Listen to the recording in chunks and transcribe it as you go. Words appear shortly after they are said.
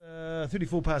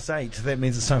34 past 8. That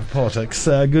means it's time for politics.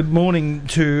 Good morning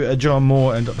to John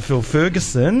Moore and Dr. Phil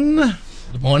Ferguson.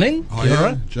 Good morning.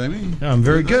 Hi, Jamie. I'm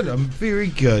very good.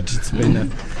 It's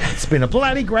been a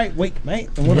bloody great week, mate.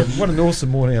 And what an awesome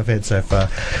morning I've had so far.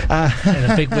 And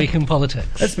a big week in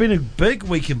politics. It's been a big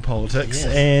week in politics,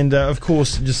 yes. And of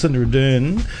course Jacinda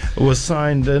Ardern was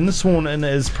sworn in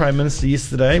as Prime Minister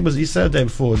yesterday. Was it yesterday or the day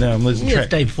before? Now I'm losing track.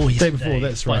 Day before yesterday. Day before,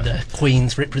 that's right. By the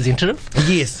Queen's representative.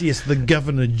 Yes, the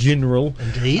Governor General.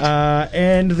 Indeed.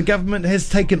 And the government has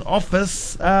taken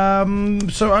office. So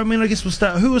I guess we'll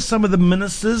start. Who are some of the ministers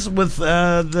with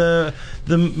the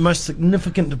most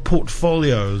significant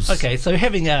portfolios? Okay, so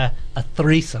having a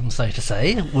threesome, so to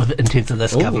say, in terms of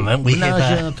this government, we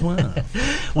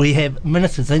have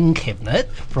ministers in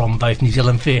cabinet from both New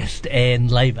Zealand First and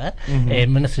Labour,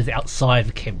 and ministers outside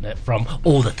of cabinet from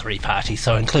all the three parties,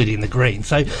 so including the Greens.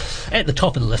 So at the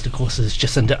top of the list, of course, is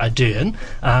Jacinda Ardern,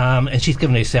 and she's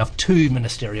given herself two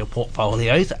ministerial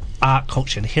portfolios: art,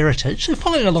 culture, and heritage. So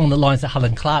following along the lines of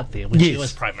Helen Clark there, when she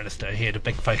was Prime Minister, he had a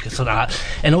big focus on art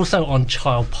and also on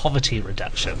child poverty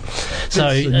reduction.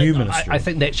 So new ministry. I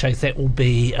think that shows that will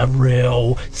be a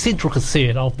real central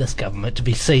concern of this government, to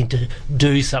be seen to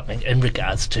do something in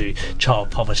regards to child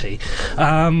poverty.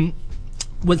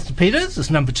 Winston Peters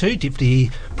is number 2, Deputy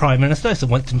Prime Minister. So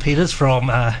Winston Peters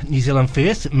from New Zealand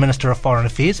First, Minister of Foreign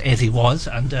Affairs, as he was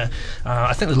under,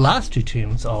 I think, the last two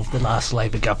terms of the last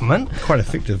Labour government. Quite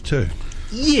effective too.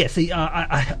 Yes,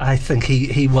 I think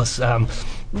he was...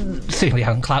 certainly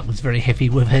Helen Clark was very happy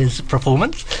with his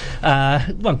performance.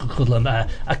 One could call him a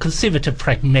conservative,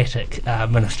 pragmatic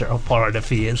Minister of Foreign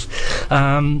Affairs.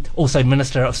 Also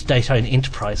Minister of State-Owned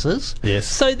Enterprises. Yes.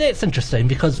 So that's interesting,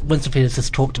 because Winston Peters has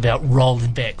talked about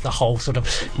rolling back the whole sort of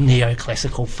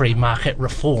neoclassical free market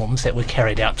reforms that were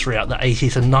carried out throughout the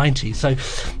 80s and 90s. So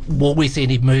will we see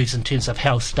any moves in terms of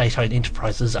how state-owned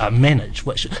enterprises are managed,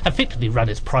 which effectively run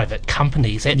as private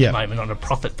companies at the moment on a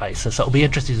profit basis? So it'll be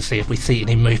interesting to see if we see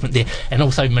any movement there. And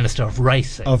also Minister of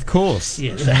Racing. Of course.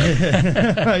 Yes.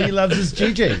 He loves his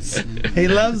GGs. He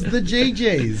loves the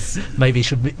GGs. Maybe he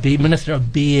should be Minister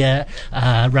of Beer,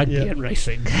 Rugby and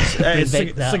Racing.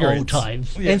 Cigarettes. Old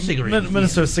times. Yeah. And cigarettes.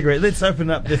 Minister of Cigarettes. Let's open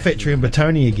up the factory in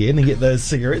Batoni again and get those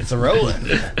cigarettes rolling.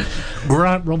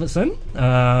 Grant Robertson,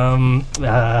 an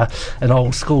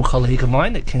old school colleague of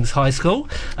mine at King's High School,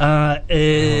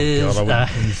 is... Oh God, I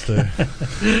went to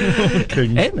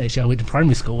King's. And actually I went to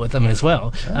primary school with him as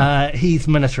well. He's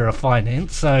Minister of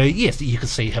Finance, so yes, you could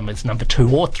see him as number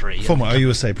 2 or 3. Former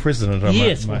OUSA President, former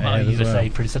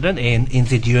OUSA President and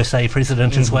NZUSA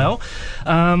President as well.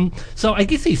 So I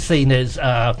guess he's seen as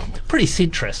pretty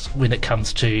centrist when it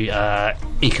comes to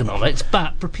economics,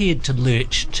 but prepared to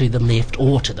lurch to the left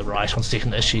or to the right on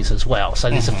certain issues as well. So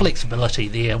there's a flexibility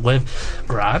there with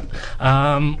Grant.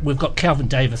 We've got Kelvin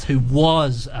Davis, who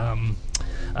was...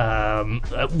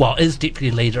 is Deputy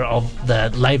Leader of the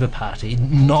Labour Party,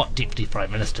 not Deputy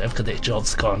Prime Minister, because that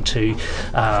job's gone to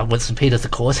Winston Peters,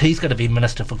 of course. He's going to be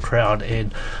Minister for Crown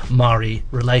and Maori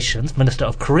Relations, Minister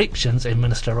of Corrections and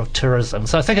Minister of Tourism.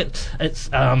 So I think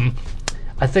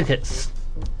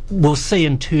we'll see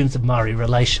in terms of Maori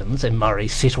relations and Maori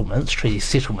settlements, treaty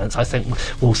settlements, I think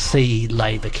we'll see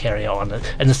Labour carry on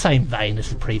in the same vein as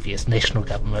the previous national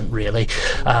government, really,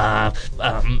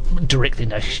 directly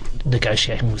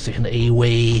negotiating with certain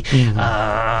iwi,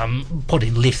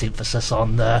 putting less emphasis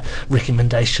on the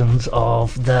recommendations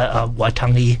of the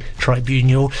Waitangi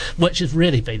Tribunal, which has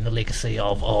really been the legacy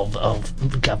of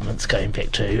governments going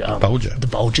back to the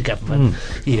Bolger government.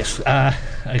 Yes.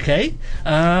 Okay.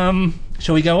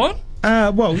 Shall we go on?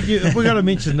 We've got to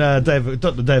mention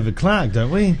Dr. David Clark, don't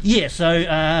we? Yeah, so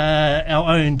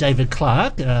our own David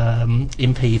Clark,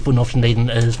 MP for North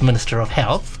Dunedin, is Minister of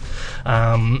Health.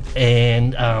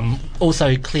 And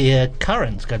also Claire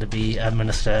Curran's going to be a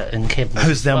minister in cabinet.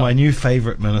 Who's now my new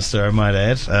favourite minister, I might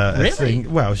add. Really?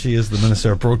 She is the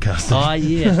Minister of Broadcasting. Oh,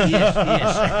 yes.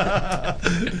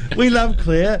 We love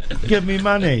Claire. Give me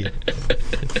money.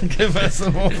 Give us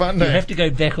some more funding. You have to go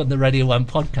back on the Radio 1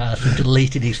 podcast and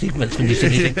delete any segments when you say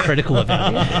anything critical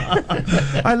about it.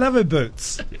 I love her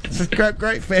boots. It's a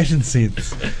great fashion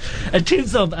sense. In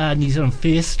terms of New Zealand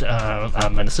First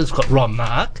ministers, we've got Ron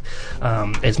Mark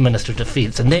as Minister of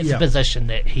Defence, and that's a position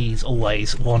that he's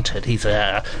always wanted. He's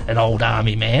an old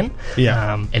army man,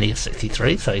 and he's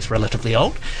 63, so he's relatively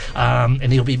old,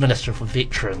 and he'll be Minister for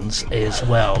Veterans as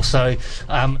well. So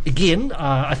again,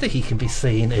 I think he can be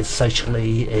seen as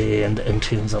socially and in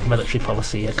terms of military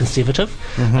policy a conservative,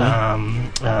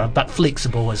 but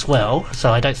flexible as well.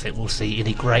 So I don't think we'll see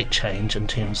any great change in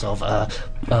terms of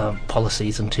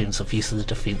policies in terms of use of the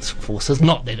defence forces.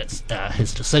 Not that it's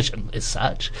his decision as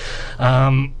such.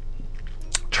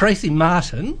 Tracy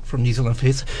Martin from New Zealand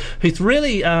First, who's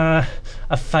really a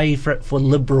favourite for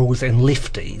Liberals and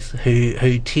lefties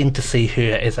who tend to see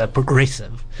her as a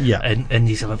progressive in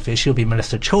New Zealand First. She'll be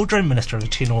Minister of Children, Minister of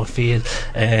Internal Affairs,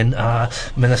 and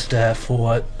Minister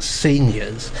for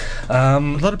Seniors. A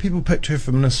lot of people picked her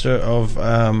for Minister of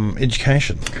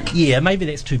Education. Yeah, maybe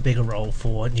that's too big a role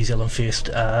for New Zealand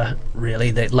First, really,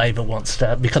 that Labour wants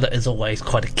to, because it is always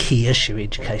quite a key issue,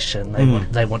 education.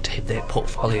 They want to have that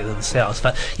portfolio themselves.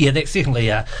 But yeah, that's certainly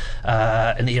an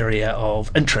area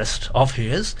of interest of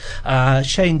hers.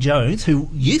 Shane Jones, who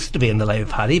used to be in the Labour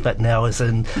Party but now is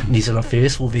in New Zealand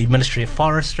First, will be Ministry of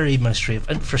Forestry, Ministry of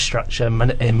Infrastructure,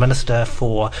 and Minister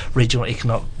for Regional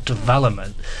Economic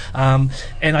Development. And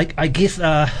I guess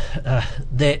that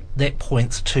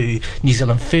points to New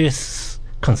Zealand First's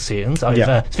concerns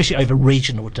over, especially over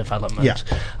regional development.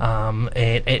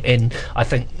 And I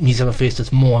think New Zealand First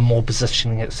is more and more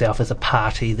positioning itself as a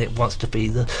party that wants to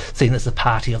be seen as the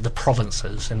party of the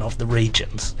provinces and of the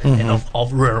regions and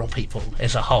of rural people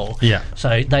as a whole.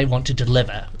 So they want to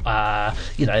deliver,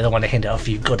 they want to hand out a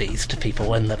few goodies to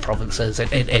people in the provinces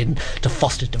and to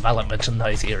foster development in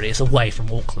those areas away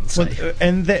from Auckland.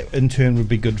 And that in turn would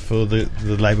be good for the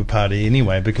Labour Party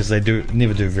anyway, because they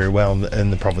never do very well in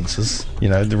the provinces.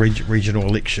 The regional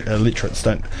electorates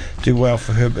don't do well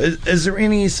for her. Is there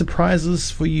any surprises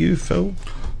for you, Phil?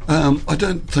 I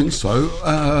don't think so.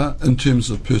 In terms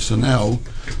of personnel,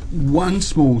 one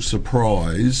small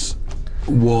surprise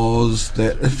was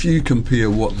that if you compare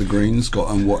what the Greens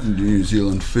got and what New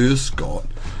Zealand First got,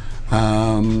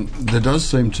 there does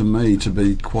seem to me to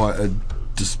be quite a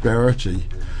disparity.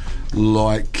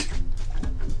 Like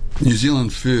New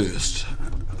Zealand First,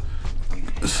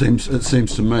 it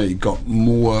seems to me, got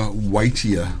more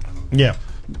weightier,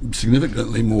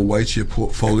 significantly more weightier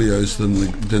portfolios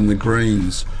than the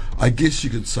Greens. I guess you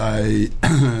could say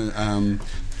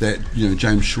that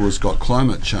James Shaw's got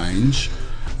climate change,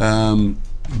 and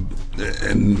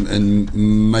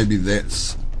maybe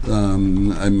that's a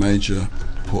major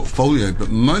portfolio, but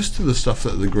most of the stuff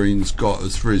that the Greens got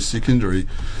is very secondary,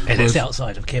 and it's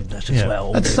outside of cabinet as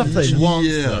well. It's stuff they want.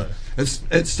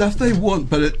 It's stuff they want,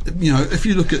 but if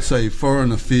you look at, say,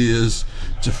 foreign affairs,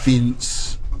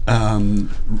 defence,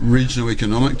 regional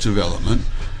economic development,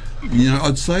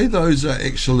 I'd say those are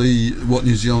actually what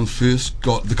New Zealand First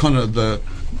got, the kind of the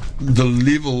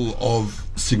level of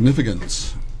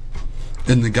significance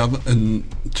in the government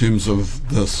in terms of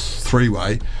this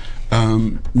three-way.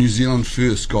 New Zealand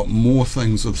First got more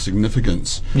things of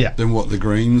significance than what the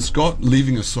Greens got,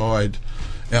 leaving aside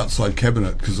outside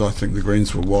cabinet, because I think the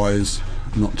Greens were wise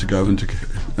not to go into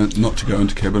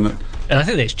cabinet. And I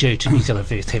think that's due to New Zealand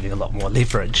First having a lot more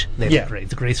leverage than the Greens.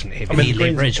 The Greens didn't have any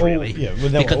leverage, really,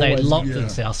 because they locked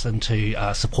themselves into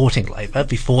supporting Labour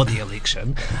before the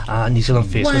election. New Zealand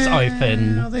First was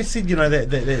open. They said,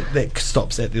 that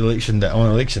stops at the election day, on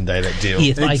election day, that deal.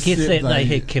 Yes, I guess that they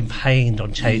had campaigned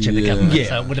on changing the government,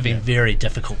 so it would have been very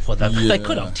difficult for them. They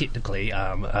could have technically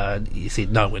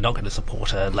said, no, we're not going to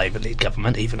support a Labour-led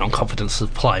government, even on confidence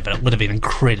supply, but it would have been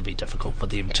incredibly difficult for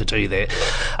them to do that.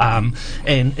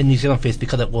 And in New Zealand First,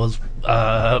 because it was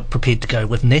prepared to go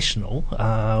with National,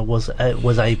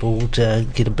 was able to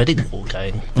get a bidding war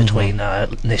going between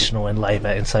National and Labour,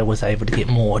 and so was able to get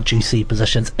more juicy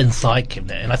positions inside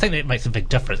cabinet. And I think that makes a big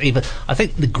difference. I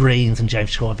think the Greens and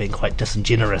James Shaw are being quite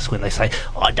disingenuous when they say,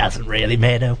 it doesn't really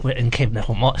matter if we're in cabinet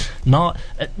or not.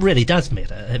 It really does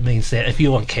matter. It means that if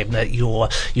you're on cabinet,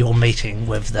 you're meeting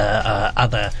with the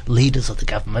other leaders of the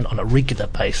government on a regular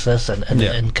basis, and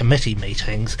in committee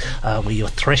meetings where you're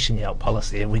thrashing out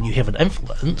policy, and when you have an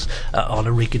influence on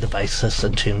a regular basis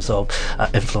in terms of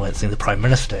influencing the Prime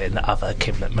Minister and the other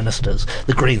cabinet ministers.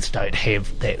 The Greens don't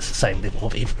have that same level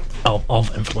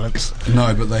of influence.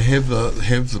 No, but they have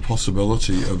the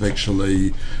possibility of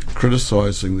actually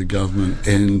criticising the government,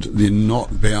 and they're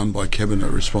not bound by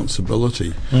cabinet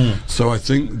responsibility. So I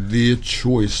think their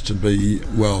choice to be,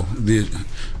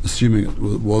 assuming it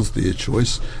was their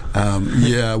choice,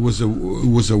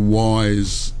 was a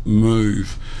wise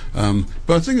move.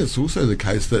 But I think it's also the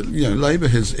case that Labour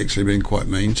has actually been quite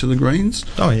mean to the Greens.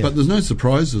 But there's no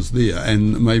surprises there,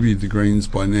 and maybe the Greens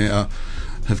by now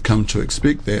have come to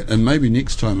expect that, and maybe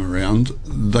next time around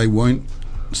they won't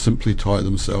simply tie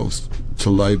themselves to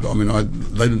Labour. I mean,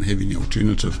 they didn't have any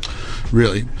alternative,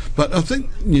 really. But I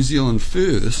think New Zealand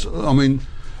First, I mean,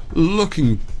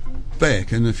 looking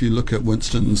back, and if you look at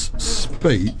Winston's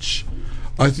speech,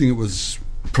 I think it was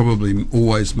probably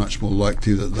always much more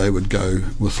likely that they would go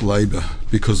with Labour,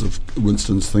 because of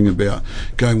Winston's thing about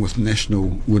going with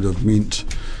National would have meant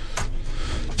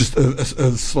just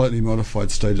a slightly modified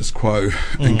status quo,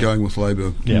 and going with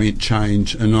Labour meant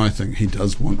change, and I think he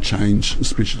does want change,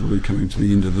 especially coming to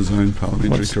the end of his own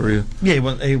parliamentary career. Yeah,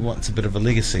 he wants a bit of a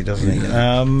legacy, doesn't he?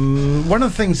 One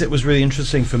of the things that was really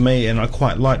interesting for me, and I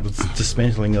quite liked, was the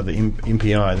dismantling of the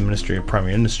MPI, the Ministry of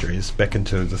Primary Industries, back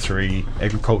into the three: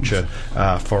 agriculture,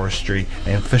 forestry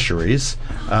and fisheries,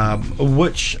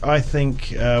 which I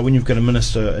think when you've got a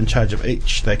minister in charge of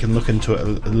each, they can look into it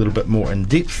a little bit more in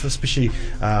depth, especially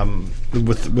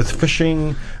with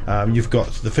fishing. You've got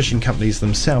the fishing companies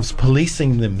themselves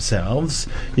policing themselves.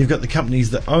 You've got the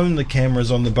companies that own the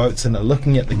cameras on the boats and are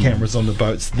looking at the cameras on the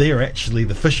boats. They're actually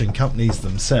the fishing companies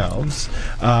themselves,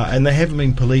 and they haven't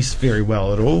been policed very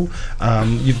well at all.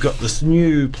 You've got this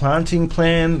new planting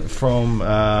plan from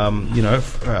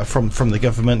the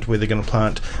government, where they're going to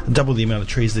plant double the amount of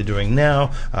trees they're doing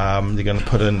now. They're going to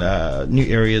put in new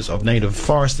areas of native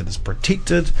forest that is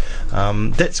protected.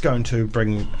 That's going to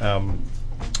bring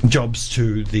jobs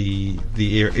to the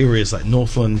areas like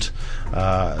Northland,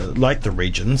 like the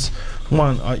regions.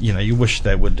 You wish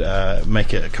they would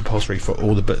make it compulsory for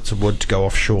all the bits of wood to go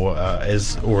offshore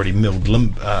as already milled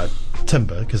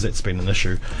timber, because that's been an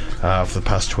issue for the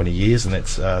past 20 years, and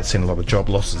that's seen a lot of job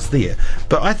losses there.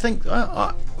 But I think,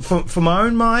 for my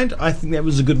own mind, I think that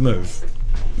was a good move.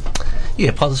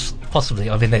 Yeah, possibly.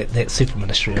 I mean, that super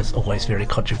ministry is always very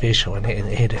controversial, and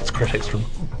it had its critics from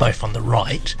both on the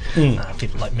right,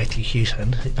 people like Matthew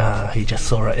Houghton, who just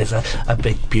saw it as a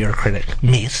big bureaucratic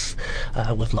mess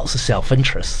with lots of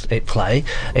self-interest at play,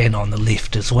 and on the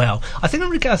left as well. I think in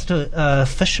regards to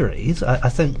fisheries, I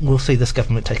think we'll see this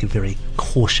government take a very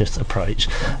cautious approach,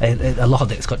 and a lot of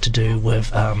that's got to do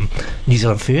with New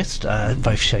Zealand First.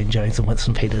 Both Shane Jones and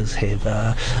Winston Peters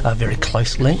have very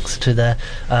close links to the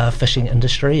fishing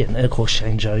industry, and of course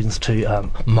Shane Jones to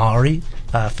Maori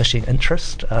fishing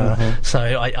interest. So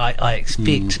I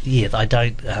expect, I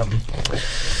don't.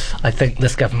 I think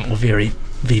this government will be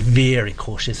very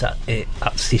cautious at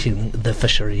upsetting the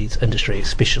fisheries industry,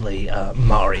 especially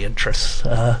Maori interests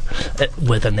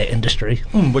within that industry,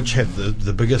 which have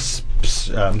the biggest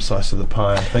slice of the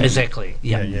pie, I think. Exactly.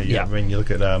 Yeah. I mean, you look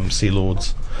at Sea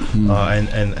Lords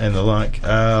and the like.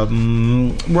 Now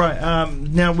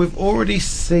we've already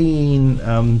seen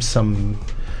some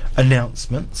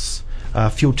announcements.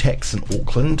 Fuel tax in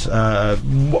Auckland.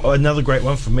 Another great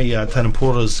one for me, Tana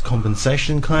Porter's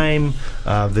compensation claim.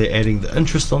 They're adding the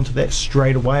interest onto that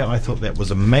straight away. I thought that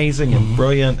was amazing and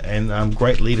brilliant, and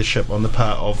great leadership on the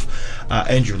part of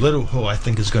Andrew Little, who I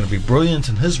think is going to be brilliant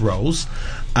in his roles.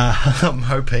 I'm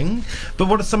hoping. But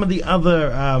what are some of the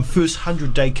other first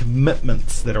 100-day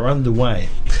commitments that are underway?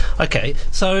 Okay,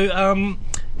 so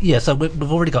so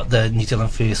we've already got the New Zealand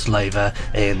First, Labour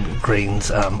and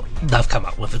Greens. They've come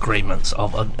up with agreements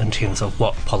in terms of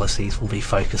what policies will be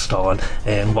focused on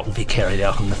and what will be carried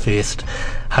out in the first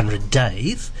 100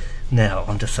 days. Now,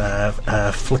 I'm just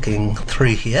flicking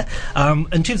through here.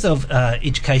 In terms of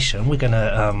education, we're going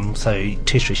to, so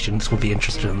tertiary students will be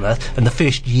interested in this. In the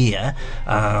first year,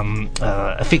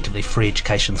 effectively free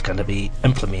education is going to be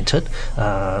implemented.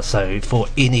 So for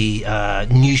any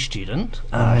new student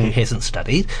who hasn't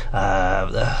studied,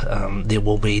 there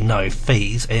will be no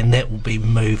fees, and that will be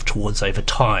moved towards over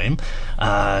time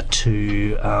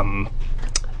to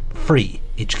free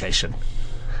education.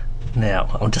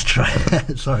 Now, I'll just try.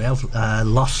 Sorry, I've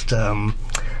lost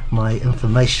my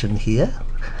information here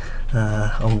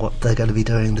on what they're going to be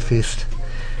doing the first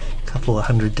couple of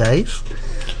 100 days.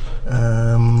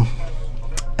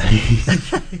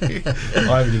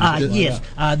 Yes,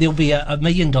 there'll be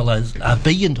 $1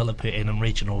 billion per annum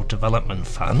regional development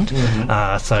fund.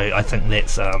 So I think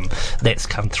that's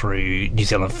come through New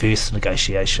Zealand First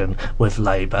negotiation with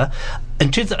Labour. In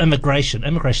terms of immigration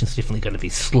is definitely going to be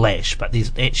slashed, but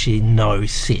there's actually no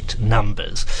set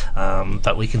numbers.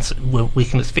 But we can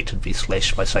expect it to be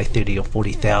slashed by say 30 or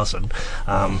 40,000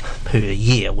 per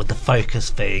year, with the focus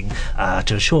being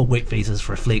to ensure work visas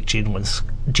reflect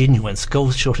genuine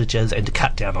skills shortages and to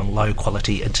cut down on low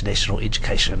quality international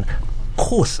education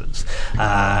courses.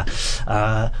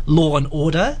 Law and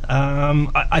order,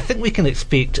 I think we can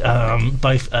expect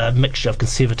both a mixture of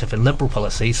conservative and liberal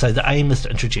policy. So the aim is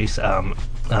to introduce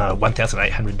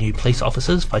 1,800 new police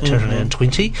officers by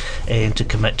 2020 and to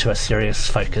commit to a serious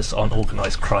focus on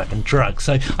organised crime and drugs.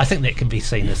 So I think that can be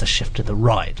seen as a shift to the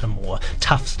right, a more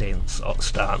tough stance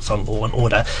on law and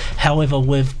order. However,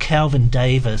 with Calvin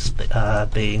Davis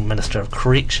being Minister of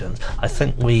Corrections, I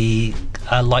think we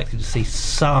are likely to see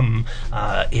some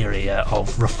area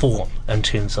of reform in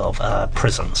terms of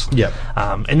prisons. Yep.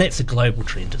 And that's a global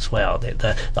trend as well, that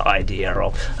the idea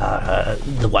of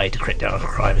the way to crack down on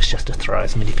crime is just to throw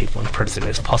as many people in prison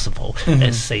as possible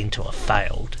is seen to have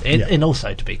failed, and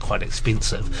also to be quite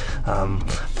expensive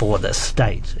for the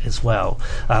state as well.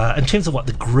 In terms of what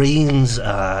the Greens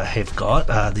have got,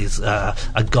 there's a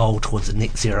goal towards a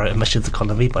net zero emissions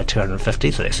economy by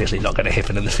 2050, so that's actually not going to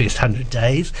happen in the first 100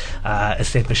 days.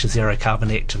 Establish a Zero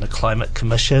Carbon Act and a Climate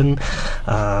Commission,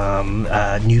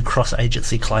 new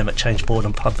cross-agency climate change board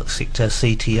and public sector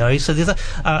CTO. So there's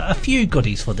a few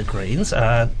goodies for the Greens,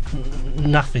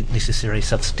 nothing necessarily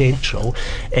substantial,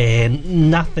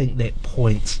 and nothing that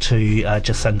points to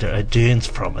Jacinda Ardern's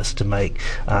promise to make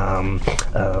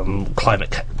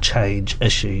climate change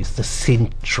issues the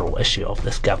central issue of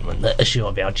this government, the issue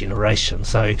of our generation.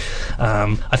 So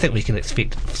I think we can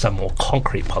expect some more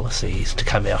concrete policies to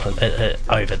come out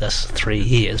over this 3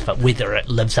 years, but whether it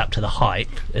lives up to the hype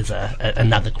is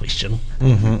another question.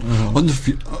 On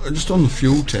the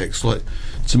fuel tax,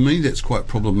 to me that's quite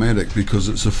problematic because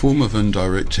it's a form of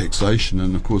indirect taxation,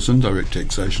 and of course indirect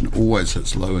taxation always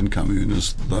hits low income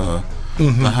earners the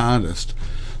hardest.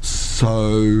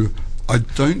 So I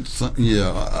don't think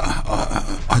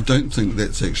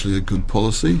that's actually a good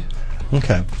policy.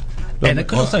 Okay. And it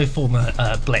could also form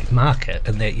a black market,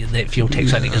 and that fuel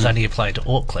tax is only applied to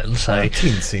Auckland. So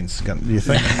 10 cents, do you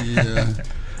think? Yeah.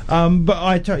 But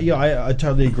I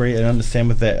totally agree and understand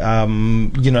with that.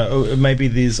 Maybe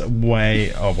there's a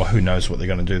way. Oh, well, who knows what they're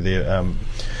going to do there?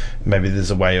 Maybe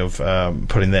there's a way of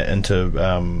putting that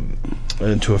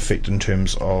into effect in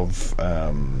terms of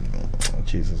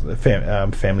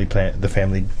the family plan, the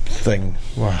family thing.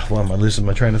 Why am I losing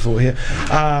my train of thought here?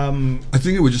 I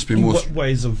think it would just be more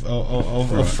ways of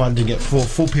funding it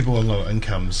for people on lower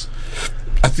incomes.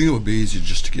 I think it would be easier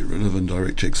just to get rid of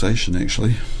indirect taxation,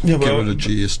 actually. Get rid of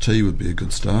GST would be a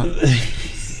good start.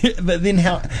 But then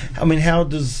how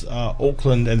does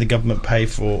Auckland and the government pay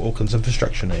for Auckland's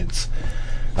infrastructure needs?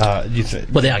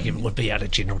 The argument would be out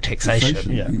of general taxation.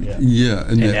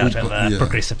 And out of a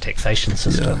progressive taxation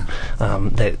system.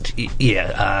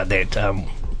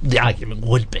 The argument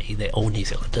would be that all New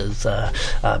Zealanders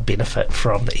benefit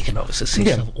from the economic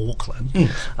success of Auckland.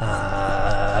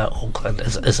 Auckland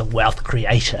is a wealth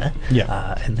creator,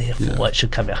 and therefore it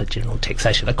should come out of general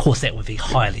taxation. Of course, that would be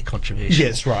highly controversial.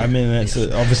 Yes, right. I mean, it's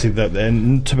obviously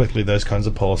and typically those kinds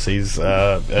of policies,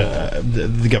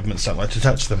 the governments don't like to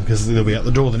touch them because they'll be out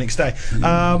the door the next day.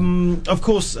 Of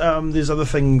course, there's other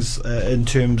things in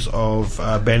terms of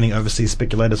banning overseas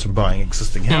speculators from buying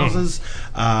existing houses.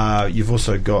 You've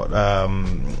also got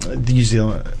the New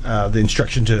Zealand, the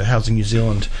instruction to Housing New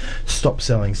Zealand stop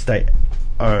selling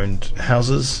state-owned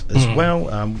houses as well,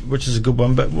 which is a good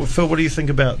one. But Phil, what do you think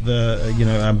about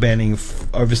the banning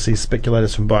overseas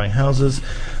speculators from buying houses?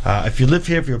 If you live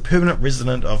here, if you're a permanent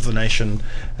resident of the nation,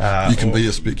 you can be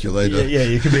a speculator. Yeah,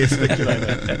 you can be a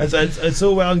speculator. it's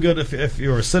all well and good if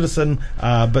you're a citizen,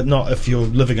 but not if you're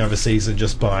living overseas and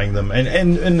just buying them,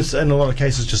 and in a lot of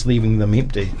cases just leaving them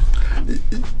empty.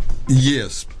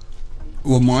 Yes.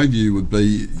 Well, my view would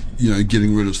be,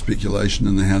 getting rid of speculation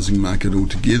in the housing market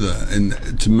altogether.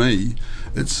 And to me,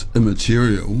 it's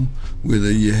immaterial whether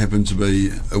you happen to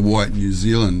be a white New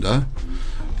Zealander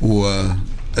or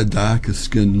a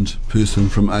darker-skinned person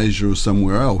from Asia or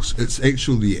somewhere else. It's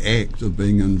actually the act of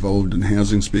being involved in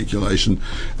housing speculation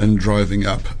and driving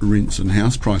up rents and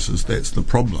house prices that's the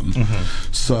problem.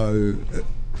 So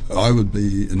I would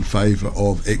be in favour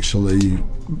of actually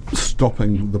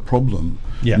stopping the problem,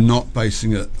 not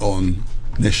basing it on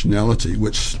nationality,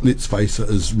 which, let's face it,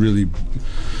 is really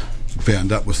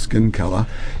bound up with skin colour.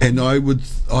 And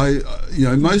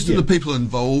most of the people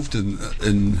involved in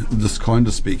this kind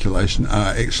of speculation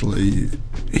are actually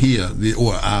here,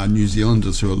 or are New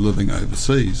Zealanders who are living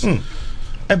overseas.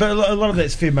 But a lot of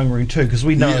that's fear-mongering too, because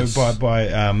we know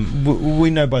we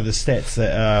know by the stats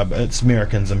that it's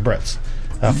Americans and Brits.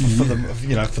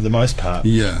 For the most part,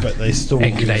 but they still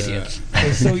Canadians.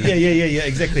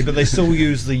 Exactly. But they still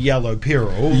use the yellow peril.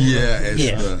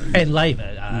 And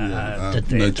Labour did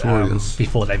that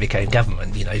before they became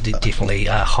government. Did definitely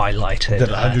highlighted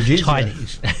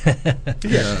Chinese.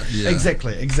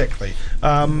 Exactly.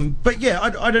 But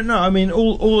I don't know. I mean,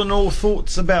 all in all,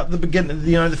 thoughts about the beginning.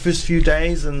 The first few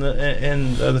days and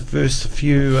the first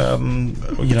few,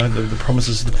 the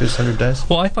promises of the first 100 days.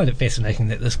 Well, I find it fascinating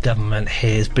that this government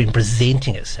has been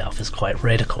presenting itself as quite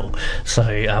radical.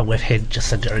 So we've had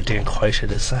Jacinda Ardern quoted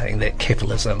as saying that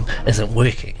capitalism isn't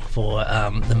working for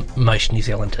most New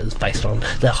Zealanders Zealanders based on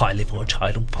the high level of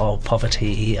child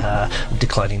poverty,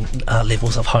 declining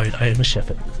levels of home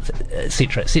ownership,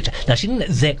 etc., etc. Now, she didn't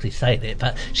exactly say that,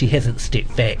 but she hasn't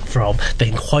stepped back from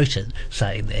being quoted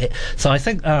saying that. So I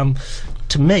think,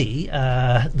 to me,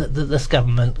 this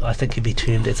government, I think, can be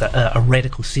termed as a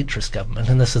radical centrist government,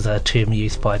 and this is a term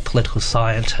used by political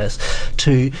scientists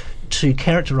to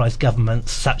characterise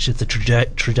governments such as the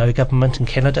Trudeau government in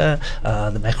Canada,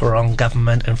 the Macron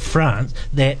government in France,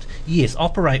 that, yes,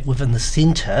 operate within the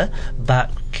centre,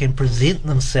 but can present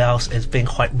themselves as being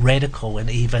quite radical and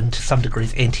even to some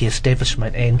degrees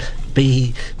anti-establishment, and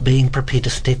being prepared to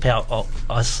step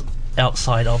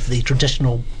outside of the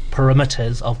traditional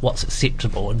perimeters of what's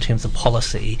acceptable in terms of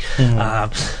policy.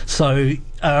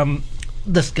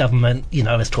 This government,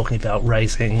 is talking about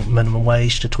raising minimum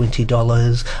wage to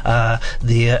 $20.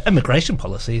 Their immigration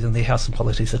policies and their housing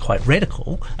policies are quite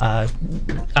radical.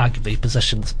 Arguably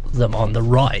positions them on the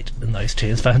right in those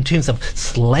terms. But in terms of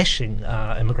slashing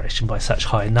immigration by such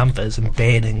high numbers and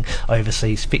banning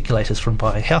overseas speculators from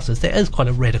buying houses, that is quite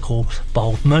a radical,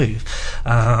 bold move.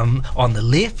 On the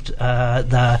left,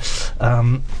 they're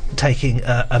taking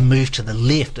a move to the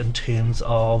left in terms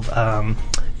of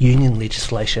union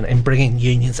legislation and bringing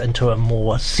unions into a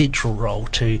more central role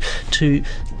to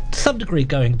some degree,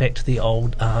 going back to the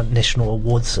old national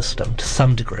award system to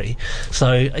some degree.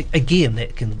 So again,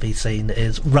 that can be seen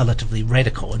as relatively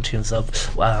radical in terms of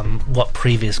what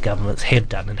previous governments have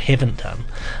done and haven't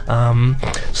done.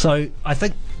 So I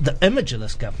think the image of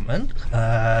this government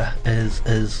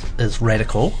is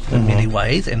radical in many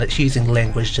ways, and it's using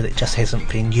language that just hasn't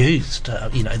been used.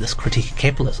 This critique of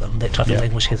capitalism, that type of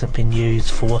language hasn't been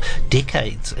used for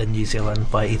decades in New Zealand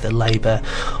by either Labour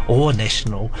or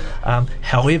National.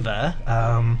 However,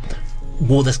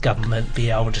 will this government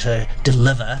be able to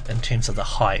deliver in terms of the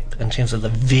hype, in terms of the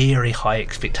very high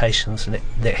expectations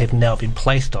that have now been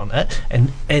placed on it, and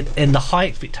the high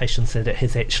expectations that it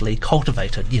has actually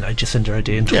cultivated? Jacinda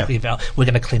Ardern talking about, we're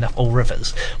going to clean up all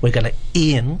rivers, we're going to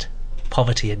end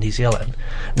poverty in New Zealand.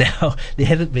 Now, there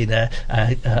hasn't been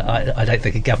I don't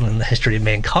think, a government in the history of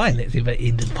mankind that's ever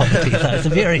ended poverty. So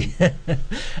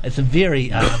it's a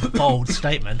very bold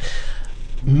statement.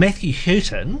 Matthew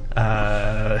Houghton,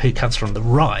 who comes from the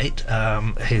right,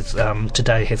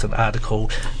 today has an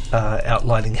article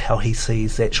outlining how he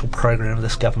sees the actual program of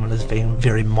this government as being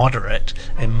very moderate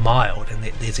and mild, and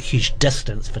that there's a huge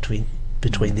distance between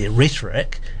their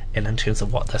rhetoric and in terms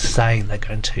of what they're saying they're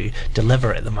going to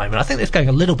deliver at the moment. I think that's going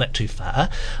a little bit too far,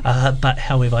 but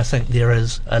however, I think there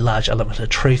is a large element of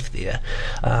truth there,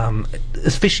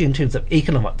 especially in terms of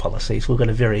economic policies. We've got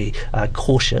a very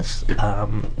cautious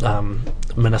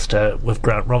minister with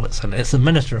Grant Robertson. It's the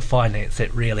Minister of Finance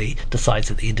that really decides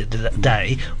at the end of the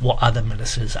day what other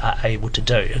ministers are able to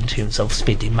do in terms of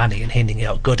spending money and handing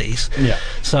out goodies.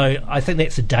 So I think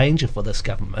that's a danger for this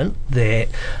government, that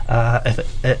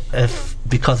if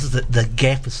because the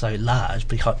gap is so large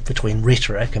between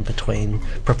rhetoric and between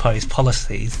proposed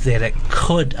policies, that it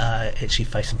could actually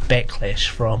face a backlash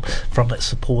from its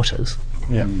supporters.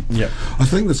 I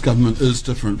think this government is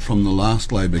different from the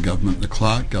last Labour government, the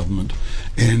Clark government,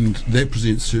 and that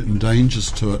presents certain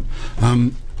dangers to it.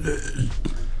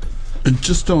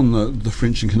 Just on the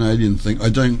French and Canadian thing, I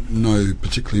don't know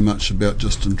particularly much about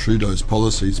Justin Trudeau's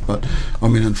policies, but I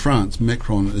mean, in France,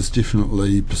 Macron is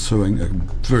definitely pursuing a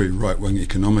very right-wing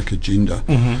economic agenda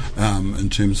in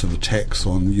terms of attacks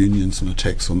on unions and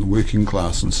attacks on the working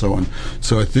class and so on.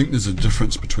 So I think there's a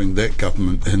difference between that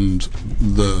government and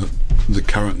the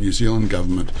current New Zealand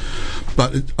government.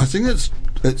 But I think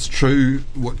it's true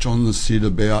what John has said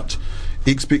about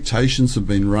expectations have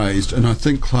been raised, and I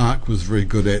think Clark was very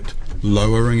good at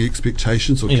lowering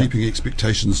expectations or keeping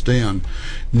expectations down.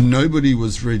 Nobody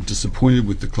was very disappointed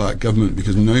with the Clark government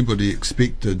because nobody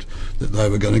expected that they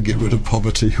were going to get rid of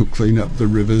poverty or clean up the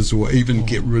rivers or even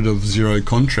get rid of zero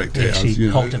contract hours.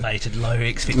 Cultivated low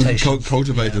expectations.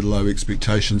 Cultivated low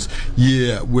expectations.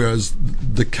 Whereas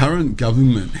the current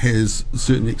government has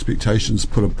certain expectations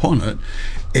put upon it,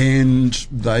 and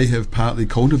they have partly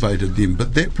cultivated them,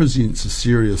 but that presents a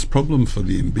serious problem for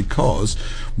them, because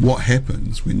what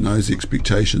happens when those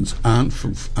expectations aren't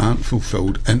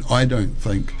fulfilled, and I don't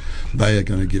think they are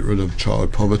going to get rid of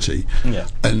child poverty.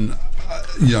 And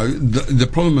the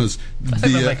problem is I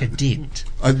think they'll make a dent.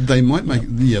 They might make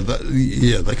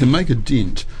they can make a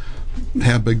dent.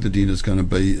 How big the dent is going to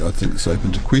be, I think it's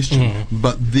open to question.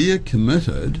 But they're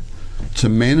committed to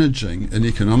managing an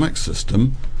economic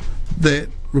system that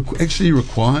actually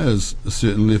requires a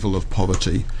certain level of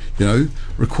poverty,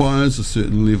 requires a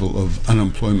certain level of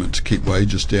unemployment to keep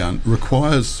wages down,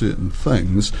 requires certain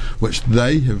things which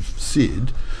they have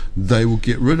said they will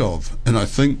get rid of. And I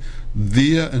think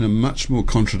they're in a much more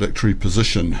contradictory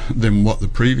position than what the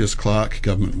previous Clark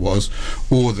government was,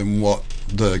 or than what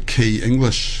the Key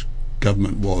English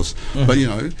government was. Mm-hmm. But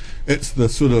it's the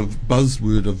sort of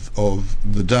buzzword of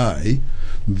the day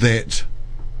that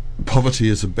poverty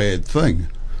is a bad thing.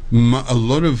 A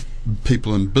lot of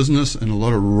people in business and a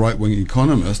lot of right-wing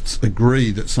economists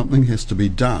agree that something has to be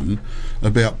done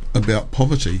about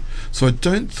poverty. So I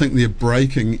don't think they're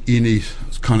breaking any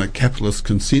kind of capitalist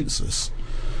consensus.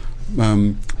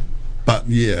 But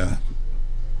yeah,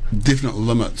 definite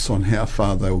limits on how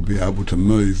far they will be able to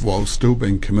move while still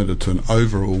being committed to an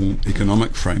overall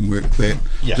economic framework that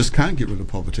just can't get id of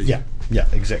poverty. Yeah,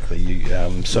 exactly.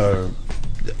 So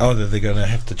either they're going to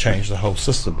have to change the whole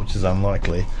system, which is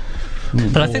unlikely.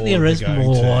 But I think there is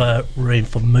more room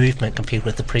for movement compared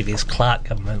with the previous Clark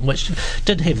government, which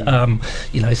did have,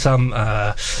 some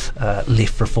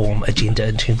left reform agenda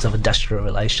in terms of industrial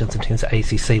relations, in terms of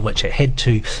ACC, which it had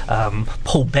to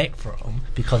pull back from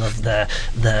because of the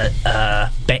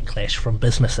backlash from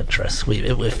business interests. We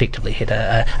effectively had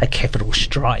a capital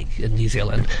strike in New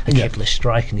Zealand, capitalist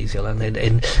strike in New Zealand,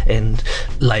 and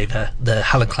Labour, the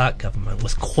Helen Clark government,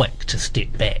 was quick to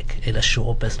step back and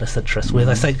assure business interests. Where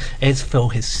I think, as Phil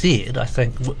has said, I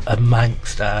think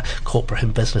amongst corporate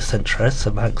and business interests,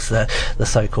 amongst the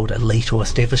so-called elite or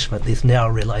establishment, there's now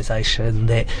a realisation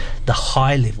that the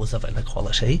high levels of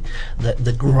inequality, that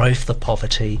the growth of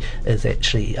poverty is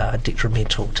actually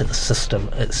detrimental to the system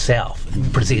itself,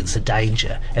 presents a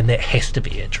danger, and that has to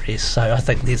be addressed. So I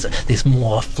think there's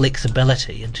more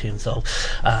flexibility in terms of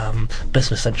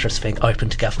business interests being open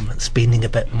to government spending a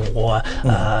bit more,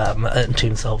 in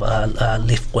terms of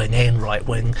left-wing and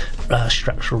right-wing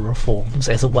structural reforms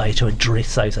as a way to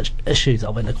address those issues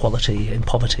of inequality and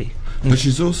poverty. But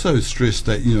she's also stressed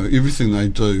that everything they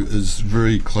do is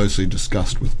very closely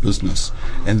discussed with business,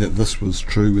 and that this was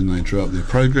true when they drew up their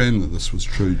program, that this was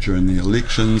true during the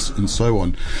elections, and so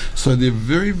on. So they're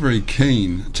very, very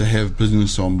keen to have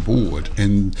business on board,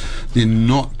 and they're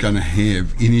not going to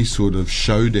have any sort of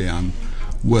showdown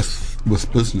with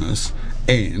business,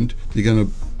 and they're going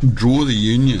to draw the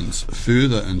unions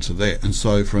further into that. And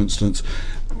so, for instance,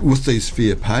 with these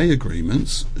fair pay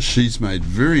agreements, she's made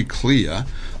very clear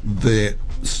that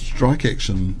strike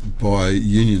action by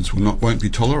unions won't be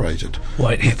tolerated.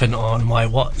 Won't happen on my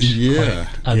watch. Yeah.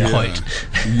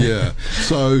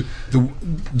 So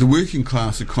the working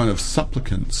class are kind of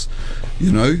supplicants.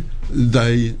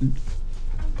 They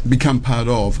become part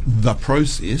of the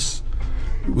process,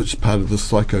 which is part of the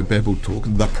psychobabble talk,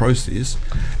 the process,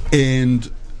 and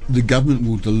the government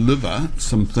will deliver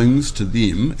some things to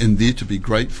them, and they're to be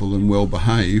grateful and well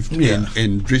behaved,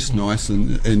 and dress nice,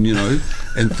 and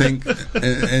thank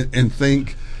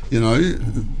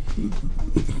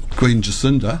Queen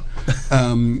Jacinda,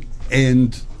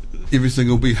 and everything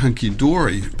will be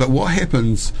hunky-dory. But what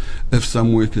happens if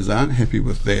some workers aren't happy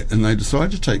with that and they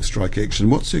decide to take strike action?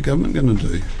 What's their government going to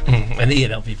do? And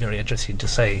that'll be very interesting to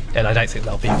see, and I don't think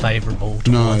they'll be favourable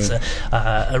towards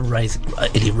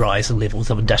any rise in levels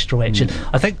of industrial action.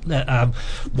 I think that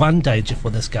one danger for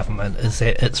this government is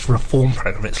that its reform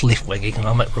program, its left-wing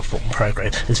economic reform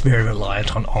program, is very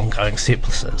reliant on ongoing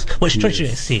surpluses, which Tricia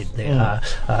has said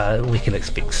that we can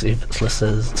expect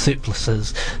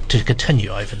surpluses to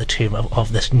continue over the term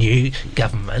of this new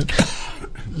government.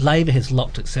 Labour has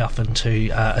locked itself into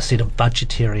a set of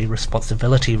budgetary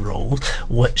responsibility rules,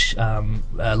 which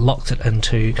locks it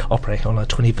into operating on a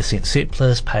 20%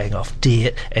 surplus, paying off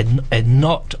debt, and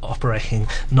not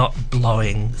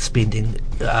blowing spending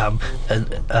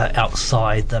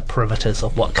outside the perimeters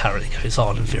of what currently goes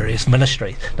on in various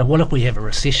ministries. Now, what if we have a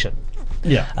recession?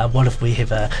 What if we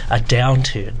have a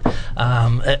downturn?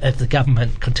 If the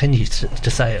government continues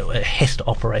to say it has to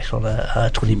operate on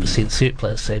a 20%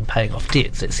 surplus and paying off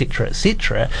debts, etc.,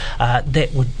 that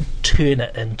would turn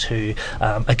it into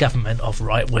a government of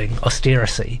right-wing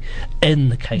austerity in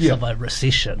the case of a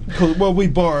recession. Well, we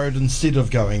borrowed instead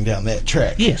of going down that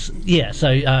track. Yes,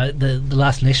 so the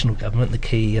last national government, the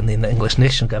Key and then the English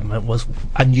national government, was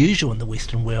unusual in the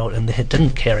Western world, and it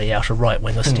didn't carry out a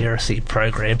right-wing austerity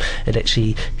program. It actually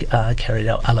carried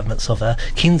out elements of a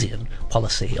Keynesian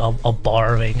policy of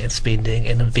borrowing and spending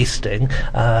and investing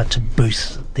to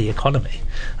boost the economy.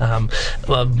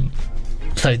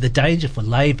 So the danger for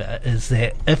Labour is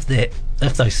that if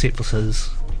those surpluses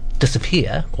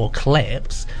disappear or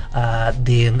collapse,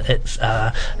 then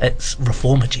its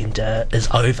reform agenda is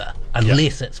over.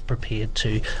 Unless it's prepared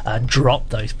to drop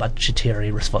those budgetary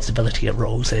responsibility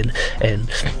rules and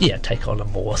take on a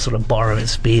more sort of borrow and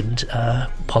spend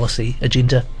policy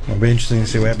agenda. It'll be interesting to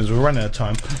see what happens. We'll run out of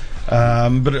time.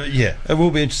 But it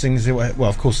will be interesting to see well,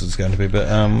 of course it's going to be, but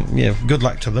good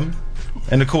luck to them.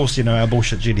 And of course, our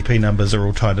bullshit GDP numbers are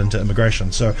all tied into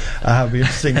immigration, so it'll be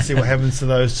interesting to see what happens to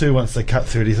those too once they cut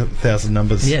 30,000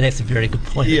 numbers. Yeah, that's a very good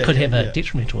point. It could have a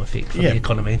detrimental effect for the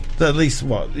economy. At least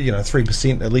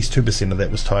 3%, at least 2% of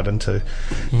that was tied into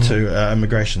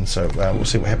immigration. So we'll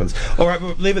see what happens. All right,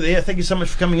 we'll leave it there. Thank you so much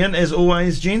for coming in, as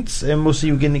always, gents, and we'll see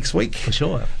you again next week. For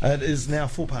sure. It is now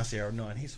 9:04. Here's